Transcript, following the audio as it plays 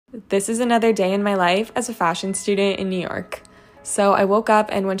This is another day in my life as a fashion student in New York. So I woke up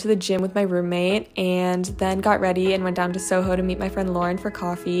and went to the gym with my roommate and then got ready and went down to Soho to meet my friend Lauren for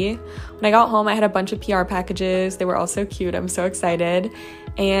coffee. When I got home, I had a bunch of PR packages. They were all so cute. I'm so excited.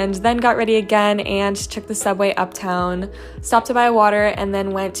 And then got ready again and took the subway uptown, stopped to buy water, and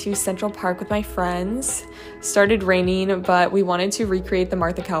then went to Central Park with my friends. Started raining, but we wanted to recreate the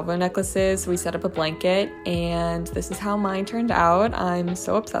Martha Calvo necklaces, so we set up a blanket, and this is how mine turned out. I'm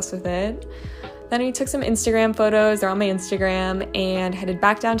so obsessed with it. Then we took some Instagram photos, they're on my Instagram, and headed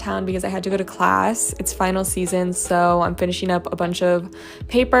back downtown because I had to go to class. It's final season, so I'm finishing up a bunch of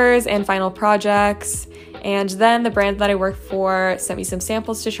papers and final projects. And then the brand that I work for sent me some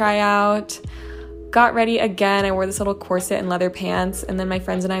samples to try out. Got ready again, I wore this little corset and leather pants, and then my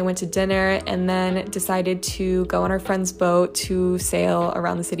friends and I went to dinner and then decided to go on our friend's boat to sail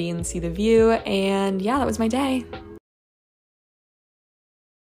around the city and see the view. And yeah, that was my day.